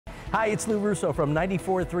Hi, it's Lou Russo from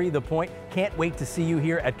 94.3 The Point. Can't wait to see you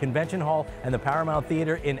here at Convention Hall and the Paramount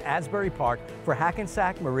Theater in Asbury Park for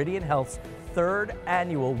Hackensack Meridian Health's third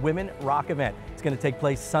annual Women Rock event. It's going to take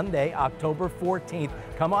place Sunday, October 14th.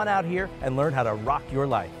 Come on out here and learn how to rock your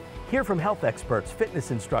life. Hear from health experts, fitness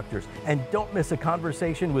instructors, and don't miss a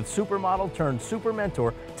conversation with supermodel turned super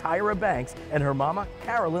mentor Tyra Banks and her mama,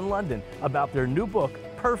 Carolyn London, about their new book,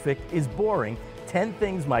 Perfect is Boring, 10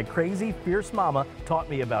 Things My Crazy, Fierce Mama Taught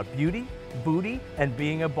Me About Beauty, Booty, and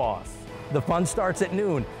Being a Boss. The fun starts at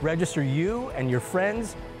noon. Register you and your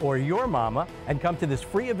friends or your mama and come to this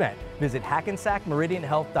free event. Visit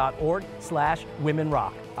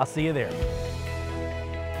hackensackmeridianhealth.org/womenrock. I'll see you there.